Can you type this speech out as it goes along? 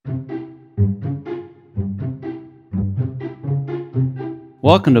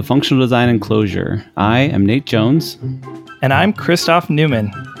Welcome to Functional Design and Clojure. I am Nate Jones. And I'm Christoph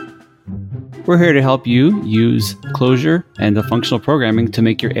Newman. We're here to help you use Clojure and the functional programming to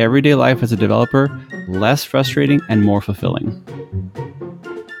make your everyday life as a developer less frustrating and more fulfilling.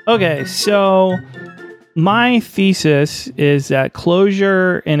 Okay, so my thesis is that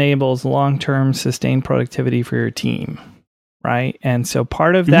Clojure enables long-term sustained productivity for your team, right? And so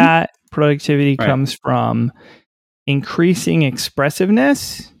part of that productivity comes from increasing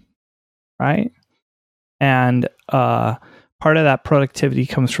expressiveness, right? And part of that productivity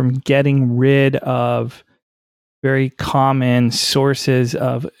comes from getting rid of very common sources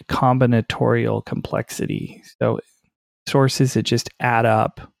of combinatorial complexity. So sources that just add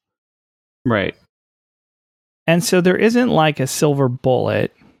up. Right. And so there isn't like a silver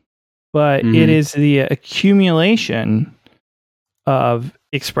bullet, but it is the accumulation of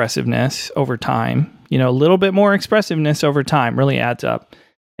expressiveness over time. You know, a little bit more expressiveness over time really adds up.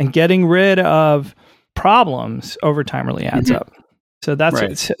 And getting rid of problems over time really adds up. So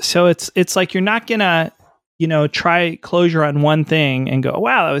that's so it's like you're not gonna, try Clojure on one thing and go,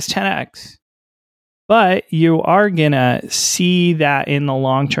 wow, that was 10x. But you are gonna see that in the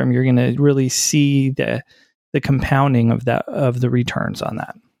long term, you're gonna really see the compounding of the returns on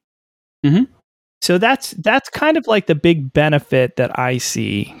that. Mm-hmm. So that's kind of like the big benefit that I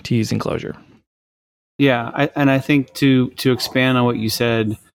see to using Clojure. Yeah, I think to expand on what you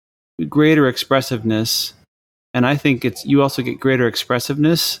said, greater expressiveness, and I think you also get greater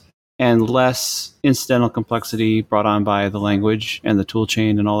expressiveness and less incidental complexity brought on by the language and the tool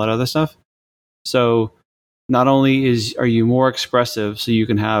chain and all that other stuff. So not only are you more expressive, so you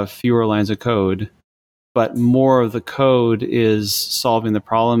can have fewer lines of code, but more of the code is solving the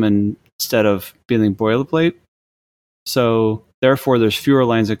problem instead of being boilerplate. So therefore, there's fewer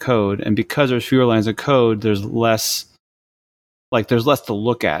lines of code, and because there's fewer lines of code, there's less to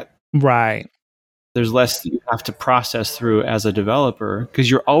look at. Right. There's less that you have to process through as a developer because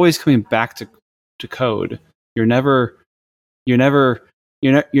you're always coming back to code. You never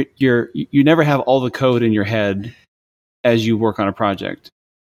have all the code in your head as you work on a project.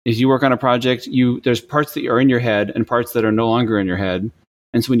 As you work on a project, there's parts that are in your head and parts that are no longer in your head.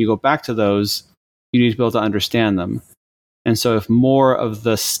 And so when you go back to those, you need to be able to understand them. And so if more of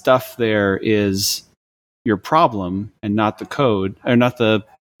the stuff there is your problem and not the code or not the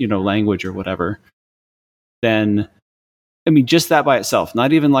language or whatever, then just that by itself,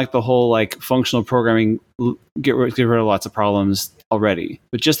 not even like the whole like functional programming, get rid of lots of problems already,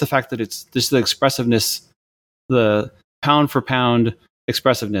 but just the fact that it's just the expressiveness, the pound for pound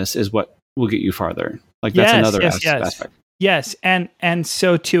expressiveness is what will get you farther. Like that's another aspect. Yes, and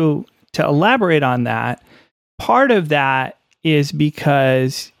so to elaborate on that, part of that is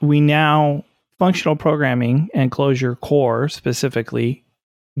because we now functional programming and Clojure core specifically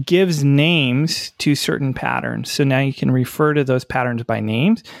gives names to certain patterns. So now you can refer to those patterns by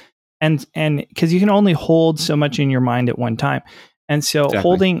names, and because you can only hold so much in your mind at one time. And so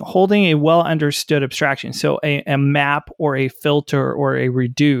holding a well understood abstraction, so a map or a filter or a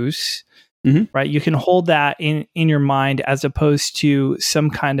reduce, right? You can hold that in your mind as opposed to some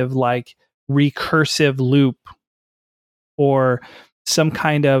kind of like recursive loop or some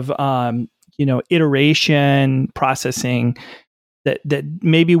kind of iteration processing that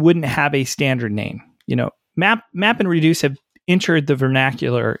maybe wouldn't have a standard name. Map and reduce have entered the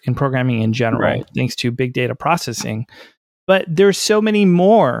vernacular in programming in general, thanks to big data processing. But there's so many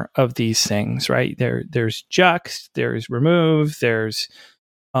more of these things, right? There's juxt, there's remove, there's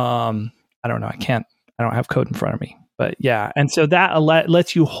I don't know. I don't have code in front of me, but yeah. And so that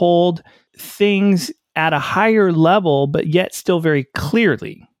lets you hold things at a higher level, but yet still very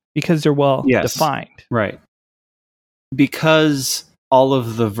clearly because they're well defined. Right. Because all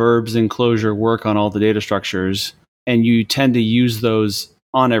of the verbs in Clojure work on all the data structures and you tend to use those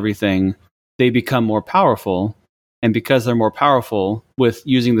on everything, they become more powerful. And because they're more powerful with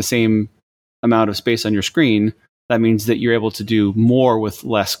using the same amount of space on your screen, that means that you're able to do more with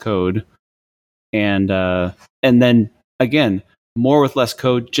less code. And then again, more with less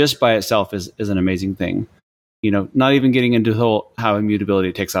code just by itself is an amazing thing. Not even getting into the whole how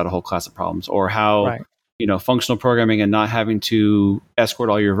immutability takes out a whole class of problems, or how functional programming and not having to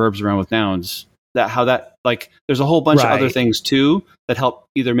escort all your verbs around with nouns. There's a whole bunch of other things too that help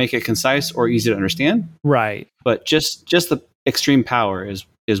either make it concise or easy to understand. Right. But just the extreme power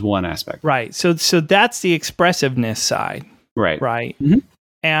is one aspect. Right. So that's the expressiveness side. Right. Right. Mm-hmm.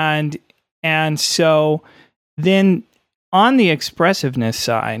 And so then on the expressiveness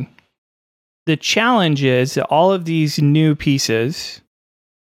side, the challenge is that all of these new pieces,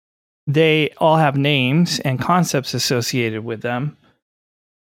 they all have names and concepts associated with them.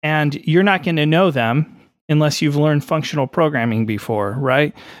 and you're not going to know them unless you've learned functional programming before,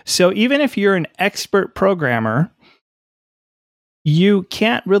 right? So even if you're an expert programmer, you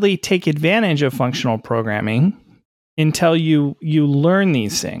can't really take advantage of functional programming until you learn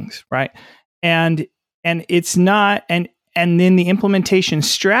these things, right? And it's not, and then the implementation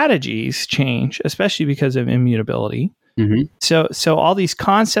strategies change, especially because of immutability. Mm-hmm. So all these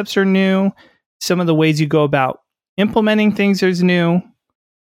concepts are new. Some of the ways you go about implementing things is new.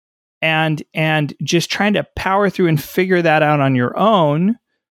 And just trying to power through and figure that out on your own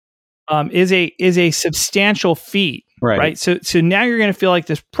is a substantial feat, right? So now you're going to feel like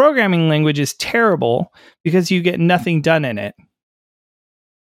this programming language is terrible because you get nothing done in it.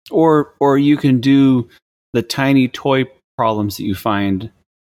 Or you can do the tiny toy problems that you find,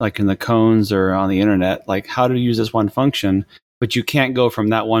 like in the cones or on the internet, like how to use this one function, but you can't go from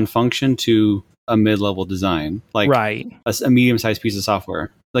that one function to a mid-level design, like a medium-sized piece of software.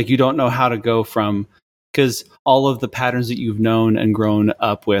 Like you don't know how to go from, because all of the patterns that you've known and grown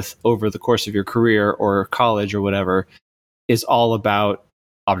up with over the course of your career or college or whatever is all about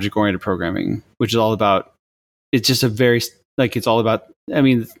object-oriented programming, which is all about, it's just a very, like it's all about, I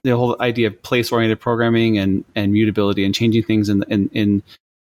mean, the whole idea of place-oriented programming and mutability and changing things in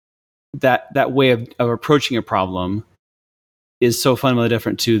that way of approaching a problem is so fundamentally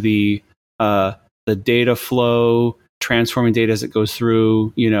different to the data flow, transforming data as it goes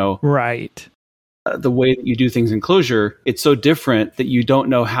through, right. The way that you do things in Clojure, it's so different that you don't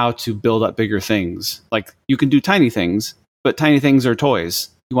know how to build up bigger things. Like you can do tiny things, but tiny things are toys.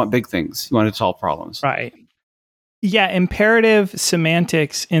 You want big things. You want to solve problems. Right. Yeah, imperative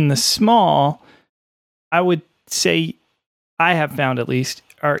semantics in the small, I would say, I have found at least,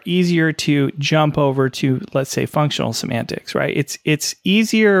 are easier to jump over to, let's say, functional semantics, right? It's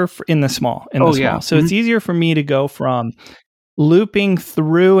easier in the small. Yeah. So it's easier for me to go from looping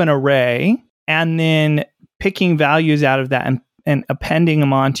through an array and then picking values out of that and appending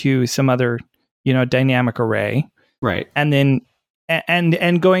them onto some other, dynamic array. Right. And then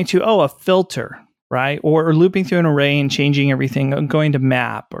and going to a filter, right? Or looping through an array and changing everything, going to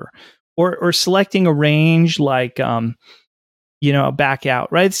map or selecting a range like back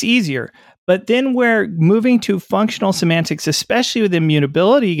out, right? It's easier. But then where moving to functional semantics, especially with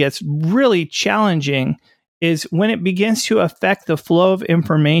immutability, gets really challenging is when it begins to affect the flow of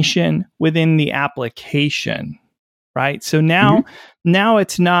information within the application, right? So now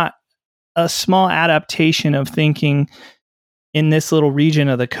it's not a small adaptation of thinking in this little region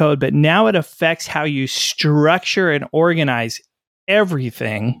of the code, but now it affects how you structure and organize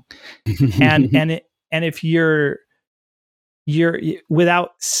everything. and if you're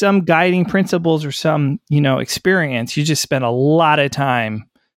without some guiding principles or some, experience, you just spend a lot of time.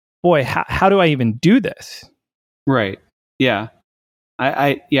 Boy, how do I even do this? Right. Yeah.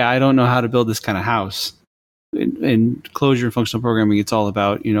 I don't know how to build this kind of house. In Clojure and functional programming, it's all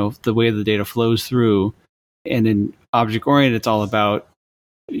about, the way the data flows through. And in object-oriented, it's all about,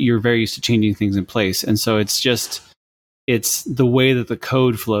 you're very used to changing things in place. And so it's the way that the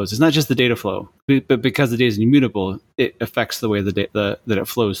code flows. It's not just the data flow, but because the data is immutable, it affects the way that it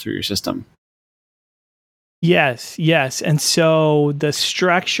flows through your system. Yes. And so the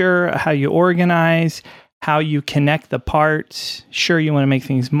structure, how you organize, how you connect the parts. Sure, you want to make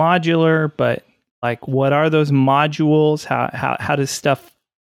things modular, but like, what are those modules? How does stuff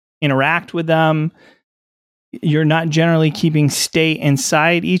interact with them? You're not generally keeping state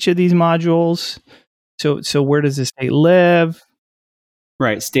inside each of these modules. So where does the state live?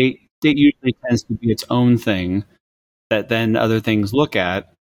 Right. State usually tends to be its own thing that then other things look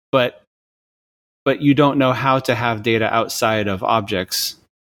at, but you don't know how to have data outside of objects.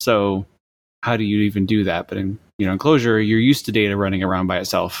 So how do you even do that? But in Clojure, you're used to data running around by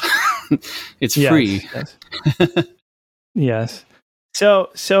itself. It's free. Yes. So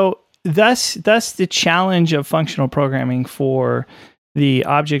thus the challenge of functional programming for the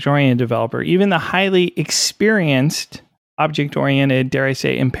object-oriented developer, even the highly experienced object-oriented, dare I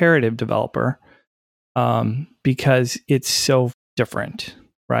say, imperative developer, because it's so different,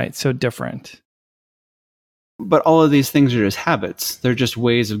 right? So different. But all of these things are just habits. They're just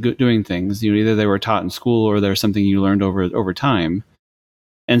ways of doing things. Either they were taught in school or they're something you learned over time.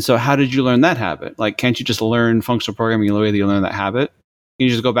 And so how did you learn that habit? Like, can't you just learn functional programming in the way that you learn that habit? Can you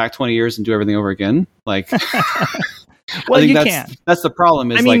just go back 20 years and do everything over again? Like, well, you can't. That's the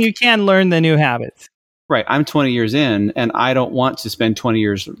problem. You can learn the new habits. Right. I'm 20 years in, and I don't want to spend 20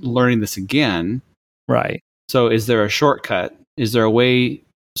 years learning this again. Right. So is there a shortcut? Is there a way?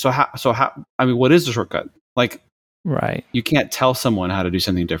 So how, what is the shortcut? Like, right. You can't tell someone how to do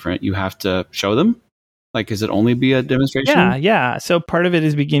something different. You have to show them. Like, is it only be a demonstration? Yeah. So part of it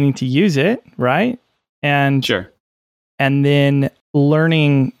is beginning to use it, right? And Sure. And then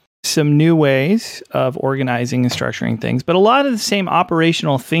learning some new ways of organizing and structuring things. But a lot of the same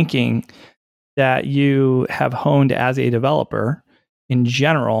operational thinking that you have honed as a developer in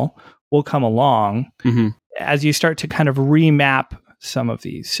general will come along as you start to kind of remap some of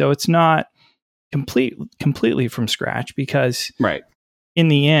these. So it's not completely from scratch, because in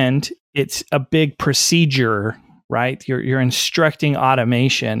the end, it's a big procedure, right? You're instructing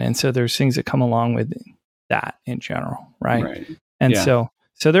automation. And so there's things that come along with that in general, right? And so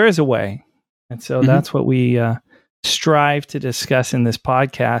there is a way. And so that's what we strive to discuss in this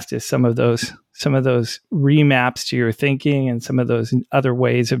podcast, is some of those remaps to your thinking and some of those other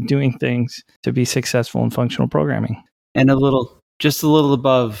ways of doing things to be successful in functional programming. And just a little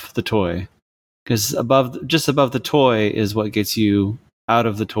above the toy, because just above the toy is what gets you out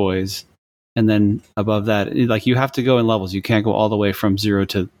of the toys. And then above that, like, you have to go in levels. You can't go all the way from 0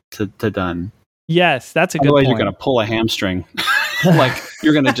 to done. Yes, that's a good point. Otherwise, you're going to pull a hamstring. Like,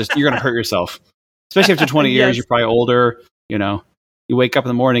 you're going to hurt yourself. Especially after 20 years, you're probably older. You wake up in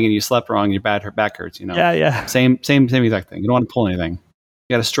the morning and you slept wrong, and your back hurts. Yeah. Same exact thing. You don't want to pull anything.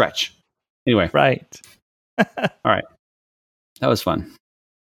 You got to stretch. Anyway. Right. All right. That was fun.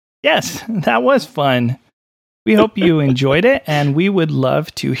 Yes, that was fun. We hope you enjoyed it, and we would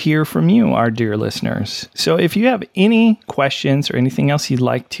love to hear from you, our dear listeners. So if you have any questions or anything else you'd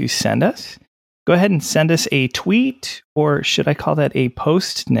like to send us, go ahead and send us a tweet, or should I call that a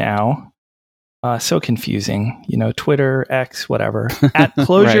post now? So confusing. Twitter, X, whatever, at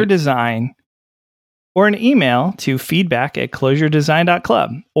Clojure Design, or an email to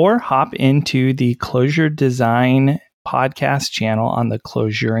feedback@clojuredesign.club, or hop into the Clojure Design podcast channel on the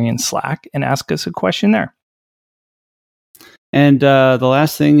Clojurian Slack and ask us a question there. And the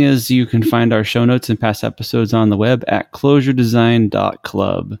last thing is, you can find our show notes and past episodes on the web at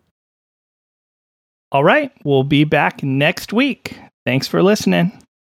clojuredesign.club. All right. We'll be back next week. Thanks for listening.